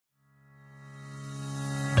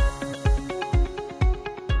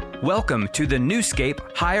Welcome to the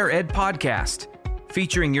Newscape Higher Ed Podcast,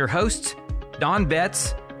 featuring your hosts, Don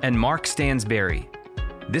Betts and Mark Stansberry.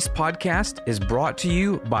 This podcast is brought to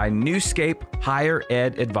you by Newscape Higher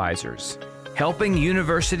Ed Advisors, helping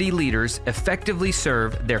university leaders effectively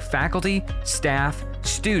serve their faculty, staff,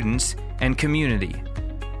 students, and community.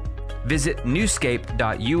 Visit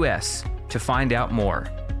newscape.us to find out more.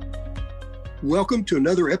 Welcome to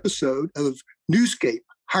another episode of Newscape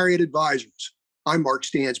Higher Ed Advisors. I'm Mark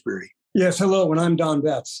Stansberry. Yes, hello, and I'm Don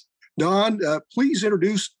Betts. Don, please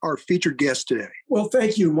introduce our featured guest today. Well,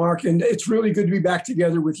 thank you, Mark. And it's really good to be back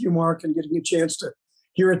together with you, Mark, and getting a chance to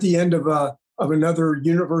here at the end of another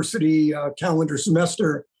university calendar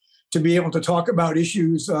semester to be able to talk about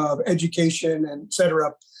issues of education and et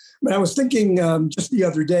cetera. But I was thinking just the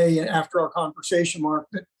other day after our conversation, Mark,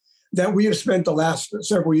 that we have spent the last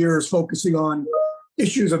several years focusing on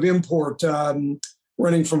issues of import,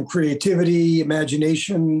 running from creativity,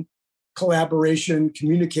 imagination, collaboration,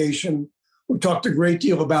 communication. We talked a great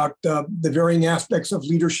deal about the varying aspects of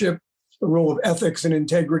leadership, the role of ethics and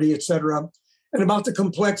integrity, et cetera, and about the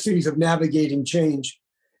complexities of navigating change.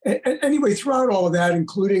 And anyway, throughout all of that,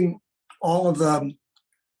 including all of the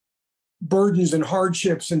burdens and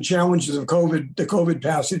hardships and challenges of COVID, the COVID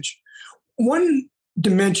passage, one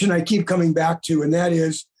dimension I keep coming back to, and that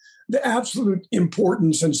is the absolute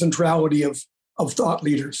importance and centrality of thought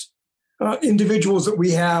leaders, individuals that we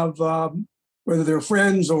have, whether they're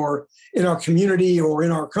friends or in our community or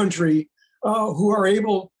in our country, who are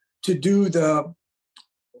able to do the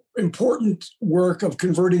important work of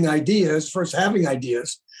converting ideas, first having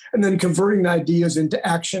ideas, and then converting ideas into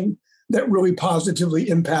action that really positively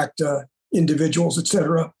impact individuals, et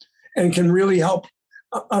cetera, and can really help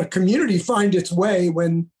a community find its way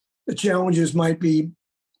when the challenges might be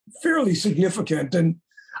fairly significant. And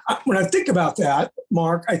when I think about that,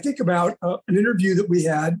 Mark, I think about an interview that we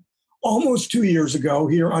had almost 2 years ago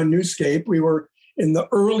here on Newscape. We were in the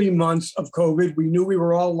early months of COVID. We knew we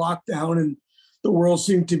were all locked down and the world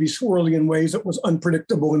seemed to be swirling in ways that was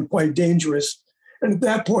unpredictable and quite dangerous. And at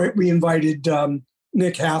that point, we invited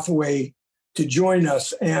Nick Hathaway to join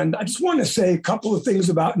us. And I just want to say a couple of things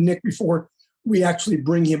about Nick before we actually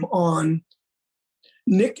bring him on.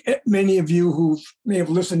 Nick, many of you who may have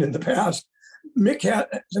listened in the past, Nick has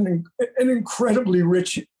an incredibly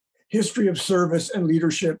rich history of service and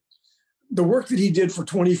leadership. The work that he did for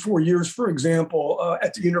 24 years, for example,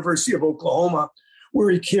 at the University of Oklahoma,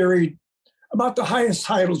 where he carried about the highest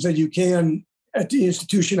titles that you can at the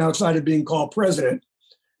institution outside of being called president,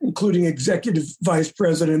 including executive vice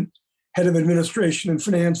president, head of administration and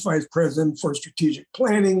finance vice president for strategic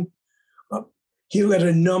planning. He led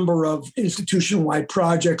a number of institution-wide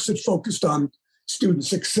projects that focused on student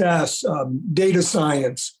success, data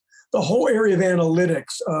science, the whole area of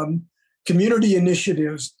analytics, community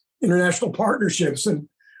initiatives, international partnerships, and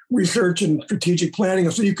research and strategic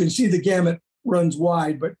planning. So you can see the gamut runs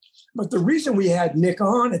wide. But the reason we had Nick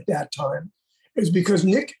on at that time is because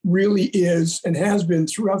Nick really is and has been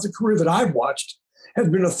throughout the career that I've watched, has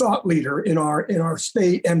been a thought leader in our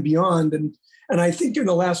state and beyond. And I think in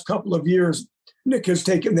the last couple of years, Nick has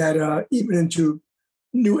taken that even into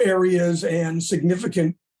new areas, and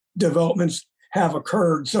significant developments have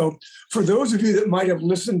occurred. So for those of you that might have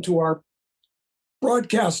listened to our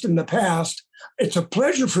broadcast in the past, it's a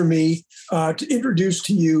pleasure for me to introduce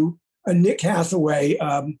to you Nick Hathaway,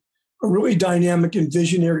 a really dynamic and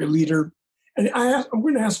visionary leader. And I'm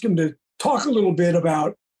going to ask him to talk a little bit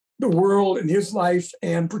about the world and his life,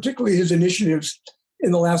 and particularly his initiatives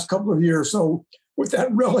in the last couple of years. So with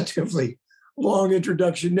that relatively long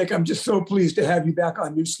introduction, Nick, I'm just so pleased to have you back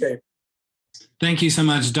on Newscape. Thank you so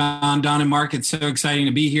much, Don and Mark. It's so exciting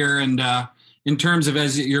to be here. And in terms of,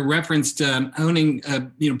 as you referenced, owning,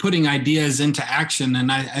 putting ideas into action.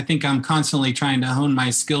 And I think I'm constantly trying to hone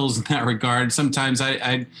my skills in that regard. Sometimes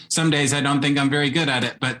some days I don't think I'm very good at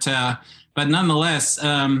it, but nonetheless,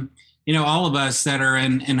 all of us that are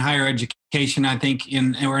in higher education, I think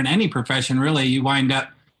or in any profession, really, you wind up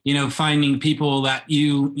finding people that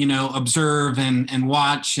you observe and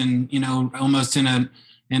watch, and almost in a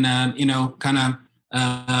kind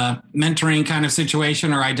of mentoring kind of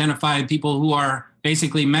situation, or identify people who are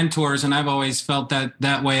basically mentors. And I've always felt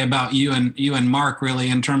that way about you and Mark, really,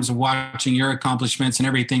 in terms of watching your accomplishments and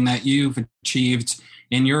everything that you've achieved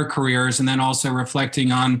in your careers, and then also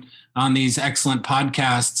reflecting on these excellent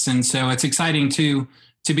podcasts. And so it's exciting to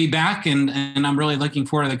be back, and I'm really looking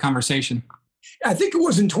forward to the conversation. I think it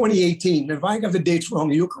was in 2018. If I got the dates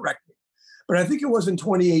wrong, you'll correct me. But I think it was in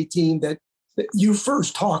 2018 that you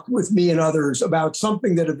first talked with me and others about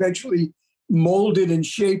something that eventually molded and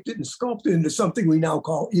shaped it and sculpted into something we now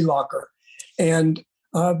call ELocker. And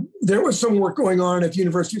There was some work going on at the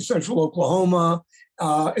University of Central Oklahoma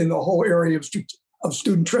in the whole area of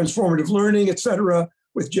student transformative learning, et cetera,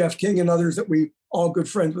 with Jeff King and others that we all good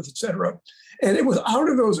friends with, et cetera. And it was out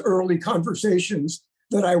of those early conversations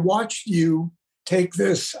that I watched you take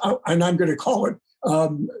this, and I'm going to call it,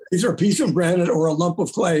 either a piece of granite or a lump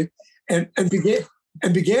of clay, and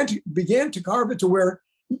began to carve it to where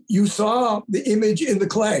you saw the image in the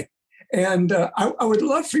clay. And I would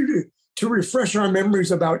love for you to refresh our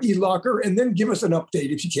memories about ELocker and then give us an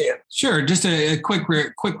update if you can. Sure. Just a quick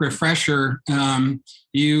refresher.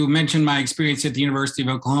 You mentioned my experience at the University of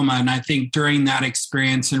Oklahoma, and I think during that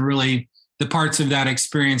experience and really the parts of that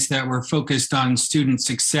experience that were focused on student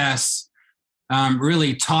success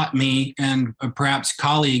really taught me, and perhaps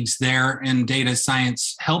colleagues there in data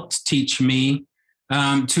science helped teach me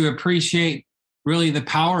to appreciate really the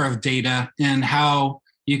power of data and how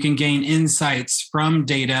you can gain insights from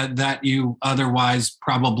data that you otherwise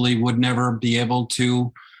probably would never be able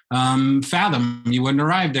to fathom. You wouldn't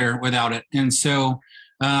arrive there without it. And so,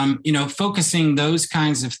 focusing those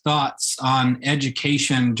kinds of thoughts on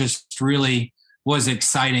education just really was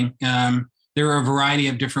exciting. There were a variety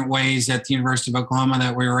of different ways at the University of Oklahoma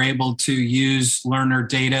that we were able to use learner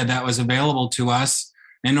data that was available to us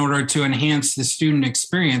in order to enhance the student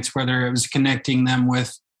experience, whether it was connecting them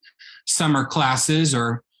with summer classes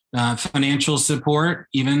or financial support.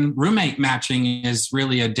 Even roommate matching is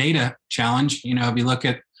really a data challenge. If you look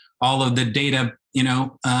at all of the data,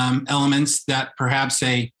 elements that perhaps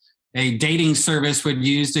a dating service would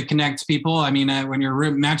use to connect people. I mean, when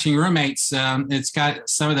you're matching roommates, it's got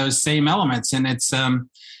some of those same elements, and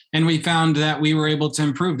and we found that we were able to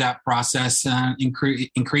improve that process,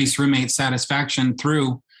 increase roommate satisfaction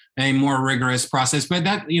through a more rigorous process. But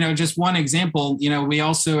that, just one example, we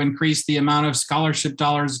also increased the amount of scholarship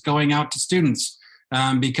dollars going out to students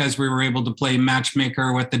because we were able to play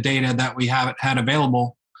matchmaker with the data that we had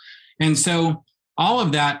available. And so all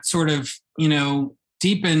of that sort of,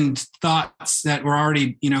 deepened thoughts that were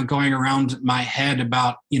already, going around my head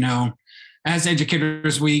about, as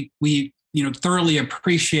educators, we thoroughly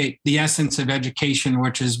appreciate the essence of education,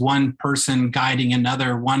 which is one person guiding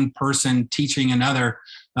another, one person teaching another,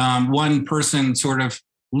 one person sort of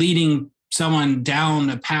leading someone down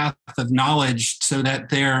a path of knowledge so that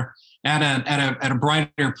they're at a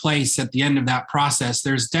brighter place at the end of that process.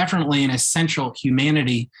 There's definitely an essential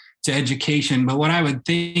humanity to education. But what I would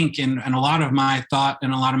think, and a lot of my thought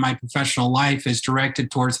and a lot of my professional life is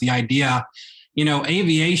directed towards the idea,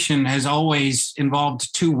 aviation has always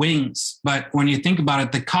involved two wings. But when you think about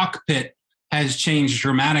it, the cockpit has changed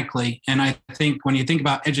dramatically. And I think when you think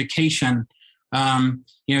about education,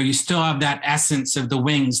 you still have that essence of the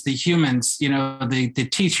wings, the humans, the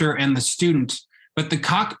teacher and the student. But the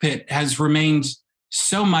cockpit has remained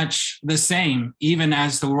so much the same, even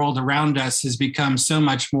as the world around us has become so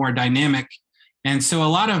much more dynamic. And so a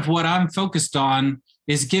lot of what I'm focused on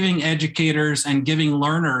is giving educators and giving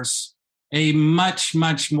learners a much,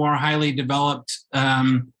 much more highly developed,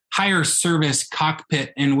 higher service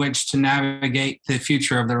cockpit in which to navigate the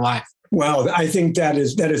future of their life. Well, I think that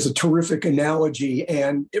is a terrific analogy,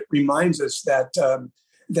 and it reminds us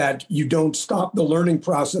that you don't stop the learning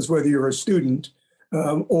process, whether you're a student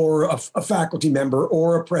or a faculty member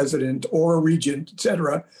or a president or a regent, et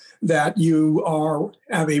cetera, that you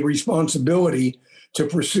have a responsibility to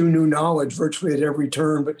pursue new knowledge virtually at every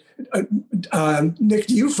turn. But Nick,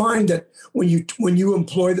 do you find that when you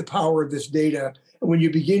employ the power of this data and when you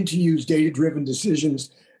begin to use data-driven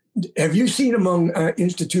decisions, have you seen among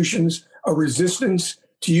institutions a resistance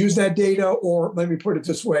to use that data, or let me put it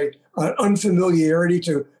this way, an unfamiliarity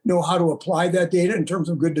to know how to apply that data in terms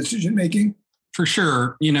of good decision-making? For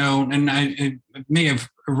sure, and I may have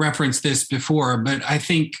referenced this before, but I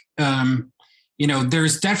think,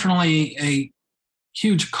 there's definitely a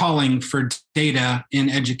huge calling for data in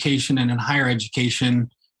education and in higher education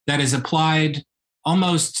that is applied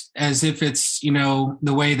almost as if it's,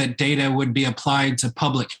 the way that data would be applied to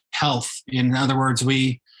public health. In other words,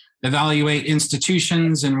 we evaluate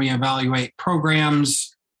institutions and we evaluate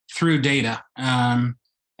programs through data.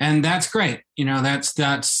 And that's great. That's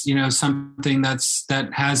something that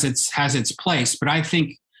has its place. But I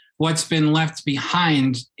think what's been left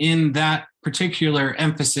behind in that particular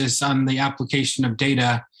emphasis on the application of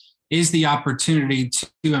data is the opportunity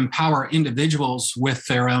to empower individuals with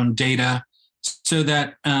their own data so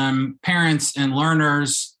that parents and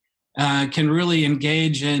learners can really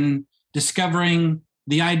engage in discovering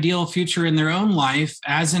the ideal future in their own life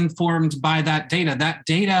as informed by that data. That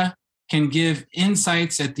data can give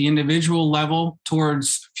insights at the individual level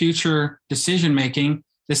towards future decision-making,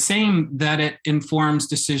 the same that it informs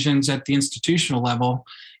decisions at the institutional level.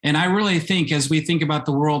 And I really think, as we think about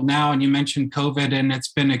the world now, and you mentioned COVID, and it's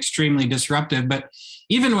been extremely disruptive, but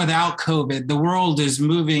even without COVID, the world is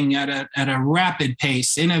moving at a rapid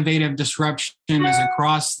pace. Innovative disruption is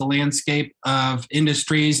across the landscape of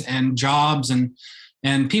industries and jobs,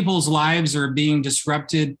 and people's lives are being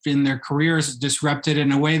disrupted, in their careers disrupted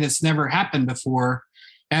in a way that's never happened before.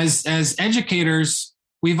 As educators,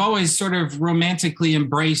 we've always sort of romantically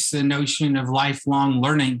embraced the notion of lifelong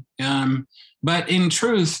learning. But in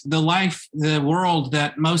truth, the world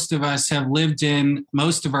that most of us have lived in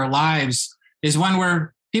most of our lives is one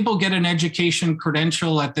where people get an education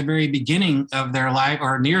credential at the very beginning of their life,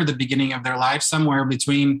 or near the beginning of their life, somewhere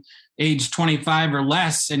between age 25 or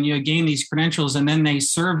less, and you gain these credentials, and then they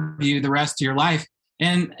serve you the rest of your life.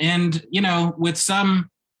 And with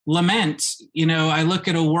some lament, I look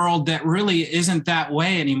at a world that really isn't that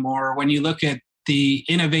way anymore. When you look at the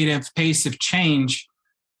innovative pace of change,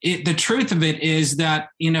 the truth of it is that,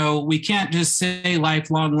 we can't just say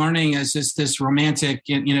lifelong learning as just this romantic,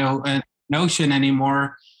 notion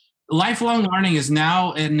anymore. Lifelong learning is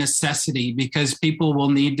now a necessity, because people will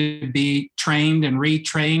need to be trained and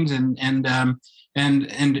retrained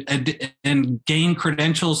and gain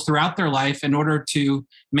credentials throughout their life in order to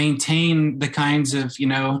maintain the kinds of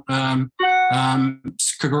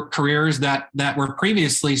careers that were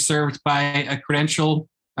previously served by a credential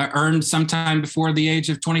earned sometime before the age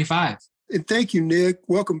of 25. And thank you, Nick.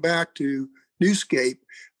 Welcome back to Newscape.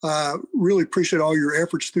 Really appreciate all your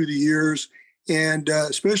efforts through the years, and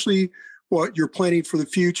especially what you're planning for the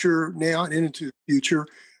future now and into the future.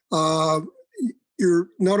 You're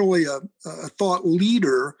not only a thought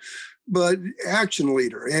leader, but action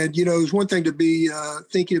leader. And, it's one thing to be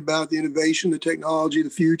thinking about the innovation, the technology, the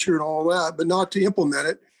future, and all that, but not to implement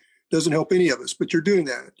it doesn't help any of us. But you're doing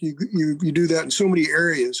that. You do that in so many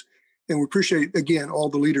areas. And we appreciate, again, all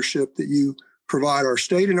the leadership that you provide our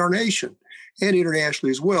state and our nation, and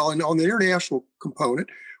internationally as well. And on the international component,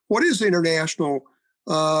 what is the international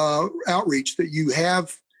outreach that you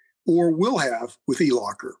have or will have with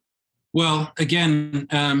ELocker? Well, again,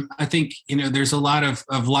 I think, there's a lot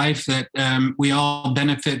of life that we all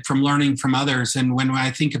benefit from learning from others. And when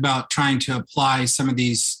I think about trying to apply some of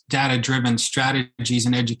these data-driven strategies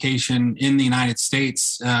in education in the United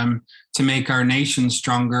States to make our nation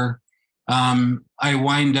stronger, I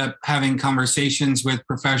wind up having conversations with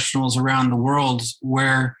professionals around the world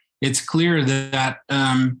where it's clear that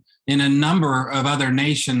in a number of other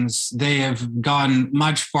nations, they have gone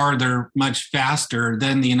much farther, much faster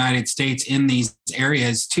than the United States in these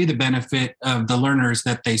areas, to the benefit of the learners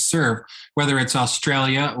that they serve, whether it's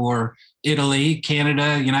Australia or Italy,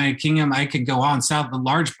 Canada, United Kingdom. I could go on. The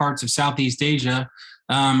large parts of Southeast Asia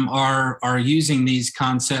are using these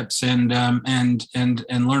concepts, and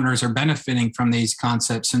learners are benefiting from these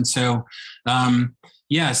concepts. And so,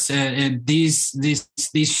 yes, these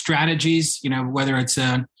strategies, whether it's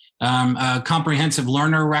a comprehensive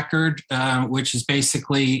learner record, which is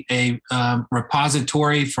basically a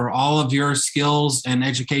repository for all of your skills and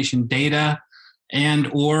education data,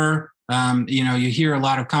 or you hear a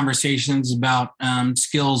lot of conversations about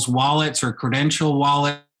skills wallets or credential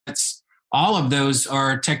wallets. All of those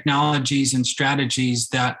are technologies and strategies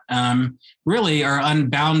that really are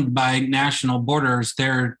unbound by national borders.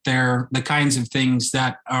 They're the kinds of things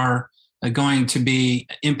that are going to be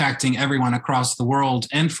impacting everyone across the world,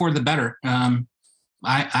 and for the better.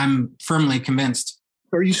 I'm firmly convinced.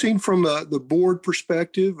 Are you seeing from the board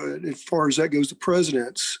perspective, as far as that goes, the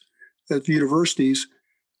presidents at the universities,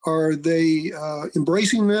 are they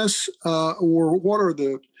embracing this, or what are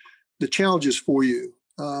the challenges for you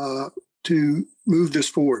to move this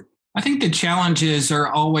forward? I think the challenges are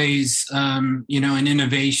always, in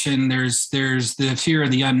innovation, there's the fear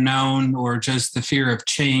of the unknown, or just the fear of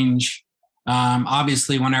change.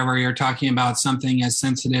 Obviously, whenever you're talking about something as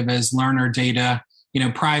sensitive as learner data,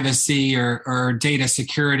 privacy or data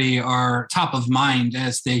security are top of mind,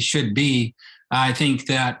 as they should be. I think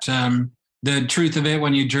that the truth of it,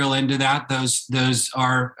 when you drill into that, those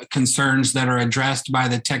are concerns that are addressed by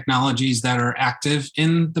the technologies that are active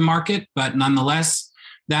in the market. But nonetheless,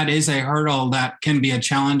 that is a hurdle that can be a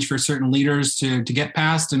challenge for certain leaders to get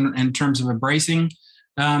past in terms of embracing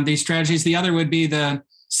these strategies. The other would be the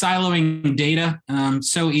siloing data.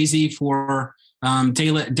 So easy for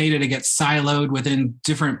data to get siloed within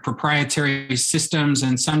different proprietary systems,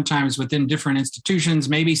 and sometimes within different institutions,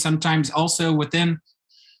 maybe sometimes also within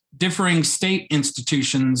differing state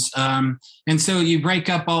institutions. And so you break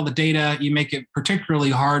up all the data, you make it particularly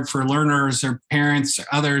hard for learners or parents or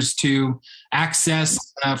others to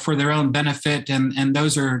access for their own benefit. And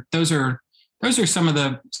those are those are some of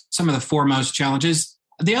the foremost challenges.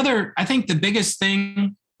 The other, I think the biggest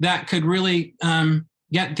thing that could really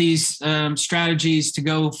get these strategies to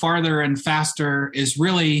go farther and faster is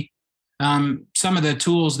really some of the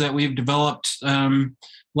tools that we've developed,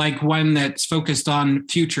 like one that's focused on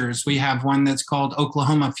futures. We have one that's called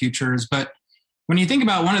Oklahoma Futures. But when you think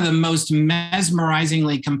about one of the most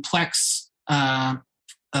mesmerizingly complex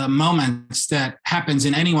moments that happens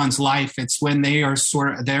in anyone's life, it's when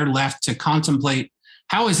they're left to contemplate,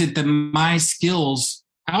 how is it that my skills,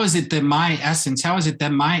 how is it that my essence, how is it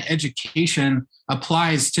that my education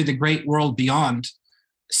applies to the great world beyond?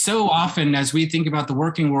 So often as we think about the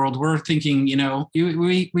working world, we're thinking,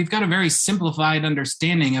 we've got a very simplified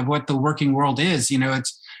understanding of what the working world is.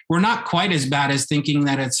 We're not quite as bad as thinking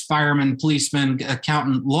that it's fireman, policeman,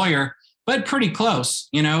 accountant, lawyer, but pretty close,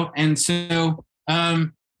 And so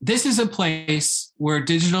this is a place where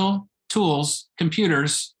digital tools,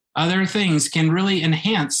 computers, other things can really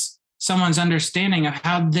enhance someone's understanding of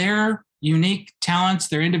how their unique talents,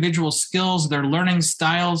 their individual skills, their learning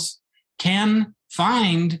styles can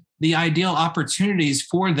find the ideal opportunities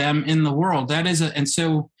for them in the world. And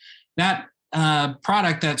so that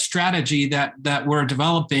product, that strategy that we're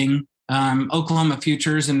developing, Oklahoma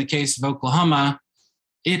Futures, in the case of Oklahoma,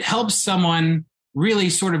 it helps someone really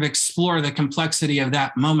sort of explore the complexity of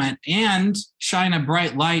that moment and shine a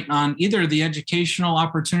bright light on either the educational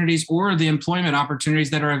opportunities or the employment opportunities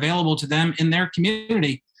that are available to them in their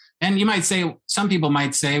community. And you might say, some people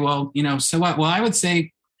might say, well, so what? Well, I would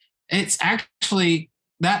say it's actually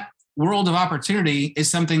that world of opportunity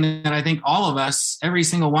is something that I think all of us, every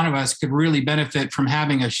single one of us, could really benefit from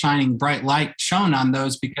having a shining bright light shown on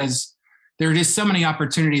those, because there are just so many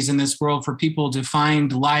opportunities in this world for people to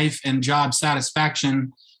find life and job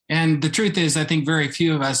satisfaction. And the truth is, I think very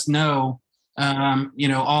few of us know,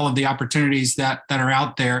 all of the opportunities that are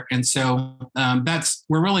out there. And so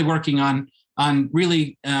we're really working on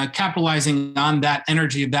really capitalizing on that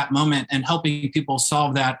energy of that moment and helping people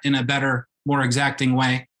solve that in a better, more exacting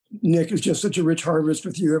way. Nick, it's just such a rich harvest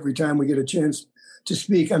with you every time we get a chance to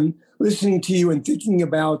speak. I'm listening to you and thinking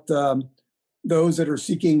about those that are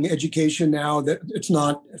seeking education now, that it's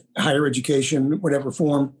not higher education, whatever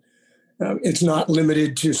form. It's not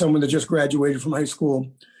limited to someone that just graduated from high school.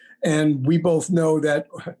 And we both know that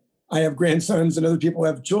I have grandsons and other people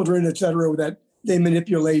have children, et cetera, that they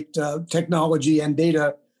manipulate technology and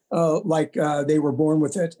data like they were born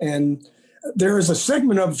with it. And there is a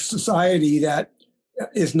segment of society that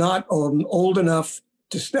is not old enough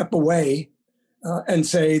to step away and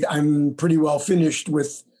say, I'm pretty well finished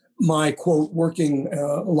with my, quote, working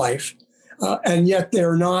life. And yet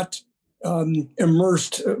they're not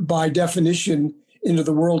immersed by definition into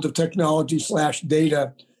the world of technology /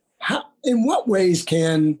 data. In what ways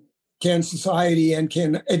can society and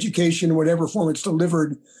can education, whatever form it's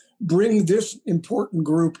delivered, bring this important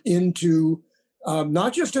group into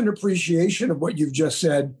not just an appreciation of what you've just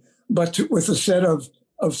said, but with a set of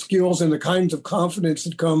skills and the kinds of confidence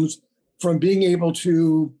that comes from being able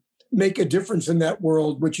to make a difference in that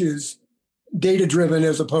world, which is data-driven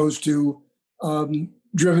as opposed to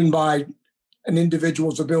driven by an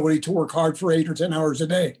individual's ability to work hard for 8 or 10 hours a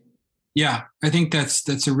day? Yeah, I think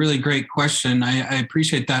that's a really great question. I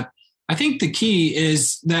appreciate that. I think the key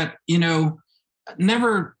is that,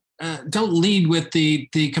 never don't lead with the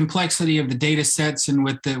complexity of the data sets and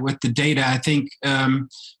with the data. I think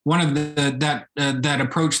one of that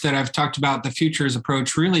approach that I've talked about, the futures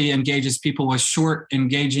approach, really engages people with short,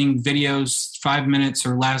 engaging videos, 5 minutes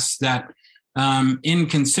or less, that in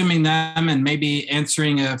consuming them and maybe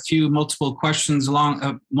answering a few multiple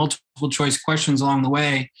choice questions along the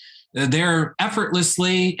way, they're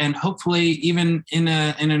effortlessly and hopefully even in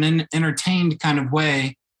an entertained kind of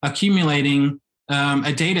way accumulating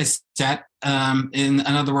a data set. In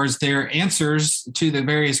other words, their answers to the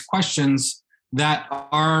various questions that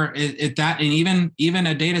are at that, and even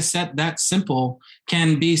a data set that simple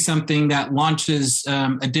can be something that launches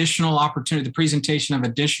additional opportunity, the presentation of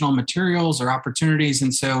additional materials or opportunities.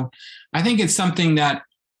 And so I think it's something that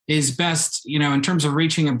is best, in terms of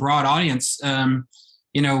reaching a broad audience,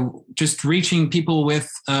 just reaching people with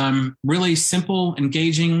really simple,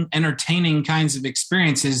 engaging, entertaining kinds of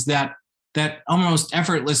experiences that almost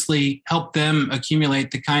effortlessly help them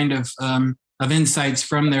accumulate the kind of insights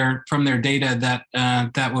from their data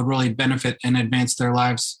that would really benefit and advance their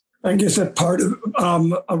lives. I guess that part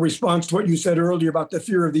of a response to what you said earlier about the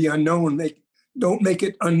fear of the unknown. Don't make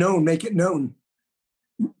it unknown, make it known.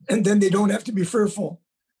 And then they don't have to be fearful.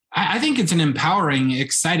 I think it's an empowering,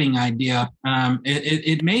 exciting idea.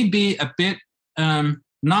 It may be a bit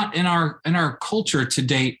not in our culture to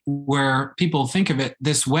date where people think of it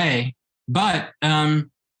this way, but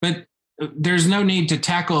there's no need to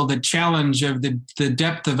tackle the challenge of the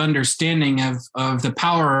depth of understanding of the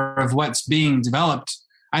power of what's being developed.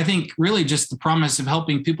 I think really just the promise of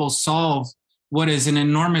helping people solve what is an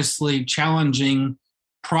enormously challenging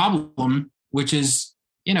problem, which is,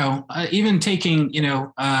 even taking,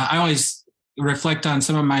 I always reflect on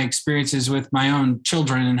some of my experiences with my own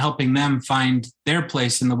children and helping them find their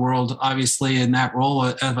place in the world. Obviously, in that role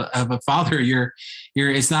of a father,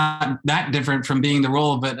 it's not that different from being the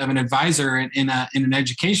role of an advisor in an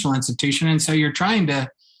educational institution. And so you're trying to,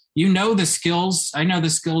 the skills. I know the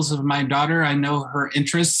skills of my daughter. I know her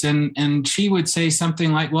interests, and she would say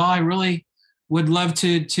something like, "Well, I really would love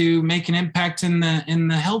to make an impact in the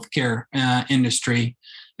healthcare industry."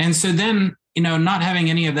 And so then, not having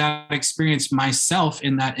any of that experience myself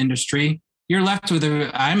in that industry,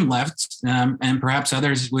 I'm left, and perhaps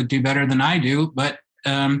others would do better than I do, but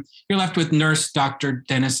you're left with nurse, doctor,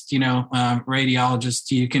 dentist,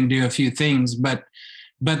 radiologist. You can do a few things, but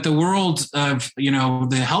the world of,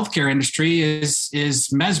 the healthcare industry is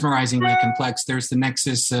mesmerizingly complex. There's the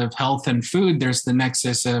nexus of health and food. There's the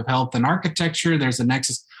nexus of health and architecture. There's a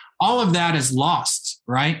nexus. All of that is lost,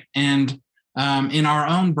 right? And in our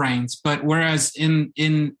own brains. But whereas in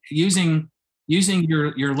using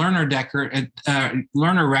your learner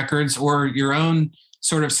records or your own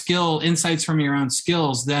sort of insights from your own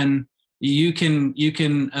skills, then you can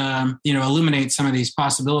illuminate some of these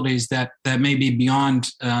possibilities that may be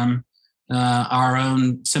beyond our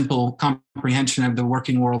own simple comprehension of the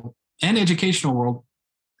working world and educational world.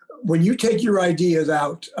 When you take your ideas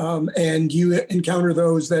out and you encounter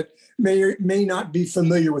those that may or may not be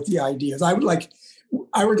familiar with the ideas, I would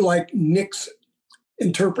like Nick's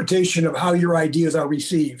interpretation of how your ideas are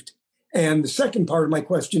received. And the second part of my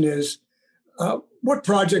question is, what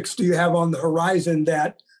projects do you have on the horizon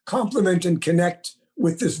that complement and connect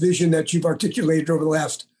with this vision that you've articulated over the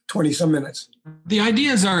last 20 some minutes? The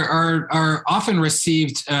ideas are often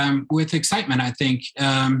received with excitement, I think.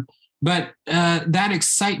 But that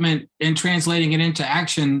excitement and translating it into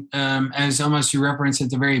action, as almost you referenced at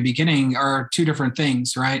the very beginning, are two different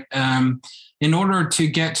things, right? In order to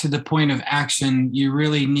get to the point of action, you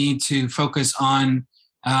really need to focus on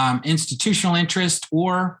institutional interest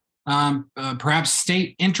or perhaps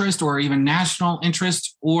state interest or even national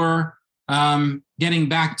interest, or getting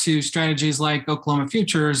back to strategies like Oklahoma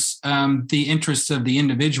Futures, the interests of the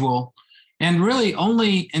individual. And really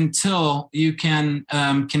only until you can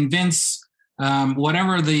convince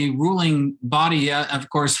whatever the ruling body, of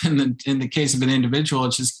course, in the case of an individual,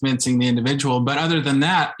 it's just convincing the individual. But other than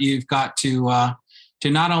that, you've got to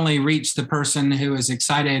not only reach the person who is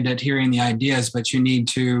excited at hearing the ideas, but you need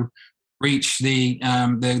to reach the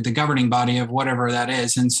governing body of whatever that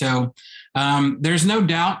is. And so there's no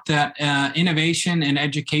doubt that innovation in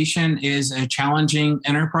education is a challenging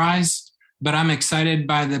enterprise. But I'm excited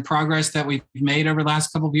by the progress that we've made over the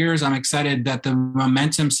last couple of years. I'm excited that the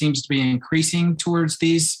momentum seems to be increasing towards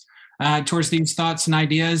these thoughts and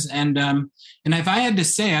ideas. And if I had to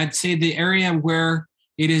say, I'd say the area where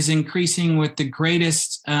it is increasing with the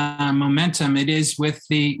greatest momentum, it is with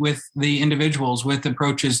the individuals, with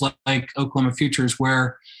approaches like Oklahoma Futures,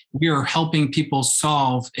 where we are helping people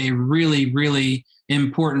solve a really, really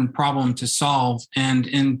important problem to solve,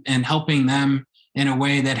 and helping them in a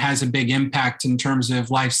way that has a big impact in terms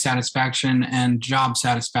of life satisfaction and job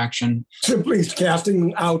satisfaction. Simply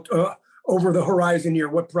casting out over the horizon here,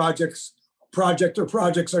 what projects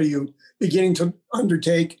are you beginning to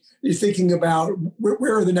undertake? You're thinking about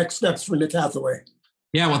where are the next steps for Nick Hathaway?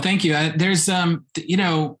 Yeah, well, thank you. There's,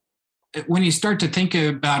 when you start to think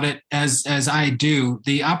about it as I do,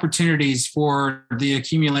 the opportunities for the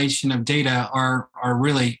accumulation of data are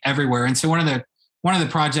really everywhere. And so one of the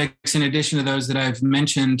projects, in addition to those that I've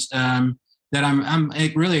mentioned, that I'm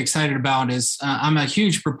really excited about is I'm a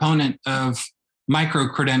huge proponent of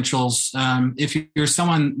micro-credentials. If you're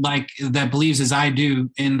someone that believes, as I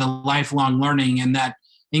do, in the lifelong learning, and that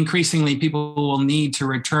increasingly people will need to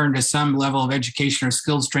return to some level of education or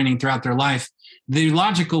skills training throughout their life, the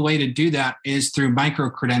logical way to do that is through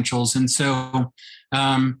micro-credentials. And so,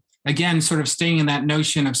 again, sort of staying in that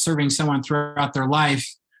notion of serving someone throughout their life,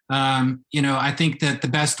 I think that the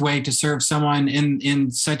best way to serve someone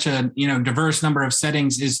in such a diverse number of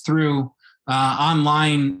settings is through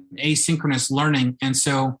online asynchronous learning. And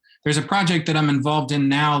so there's a project that I'm involved in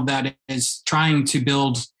now that is trying to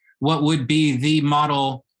build what would be the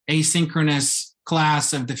model asynchronous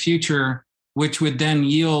class of the future, which would then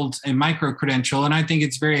yield a micro credential. And I think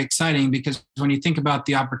it's very exciting because when you think about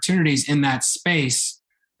the opportunities in that space,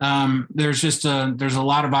 there's a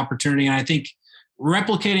lot of opportunity. And I think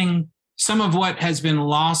replicating some of what has been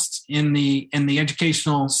lost in the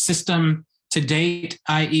educational system to date,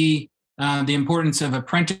 i.e., the importance of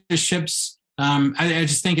apprenticeships. I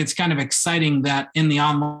just think it's kind of exciting that in the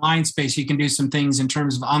online space, you can do some things in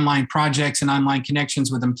terms of online projects and online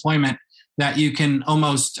connections with employment that you can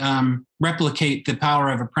almost replicate the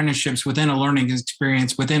power of apprenticeships within a learning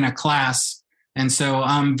experience, within a class. And so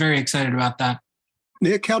I'm very excited about that.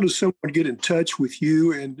 Nick, how does someone get in touch with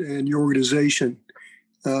you and your organization?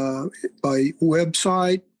 By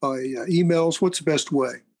website, by emails? What's the best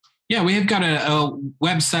way? Yeah, we have got a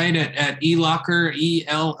website at ELocker,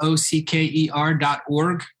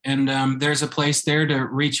 ELocker.org. And there's a place there to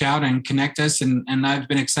reach out and connect us. And I've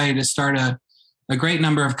been excited to start a great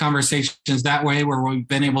number of conversations that way, where we've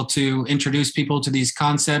been able to introduce people to these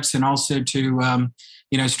concepts and also to,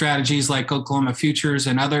 strategies like Oklahoma Futures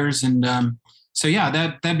and others. And so, yeah,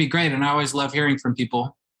 that'd be great. And I always love hearing from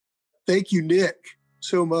people. Thank you, Nick,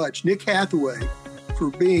 so much. Nick Hathaway, for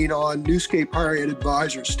being on Newscape Higher Ed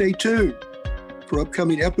Advisors. Stay tuned for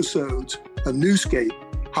upcoming episodes of Newscape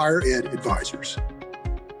Higher Ed Advisors.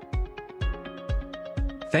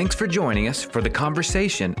 Thanks for joining us for the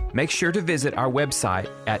conversation. Make sure to visit our website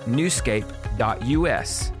at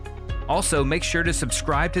newscape.us. Also, make sure to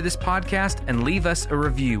subscribe to this podcast and leave us a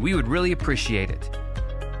review. We would really appreciate it.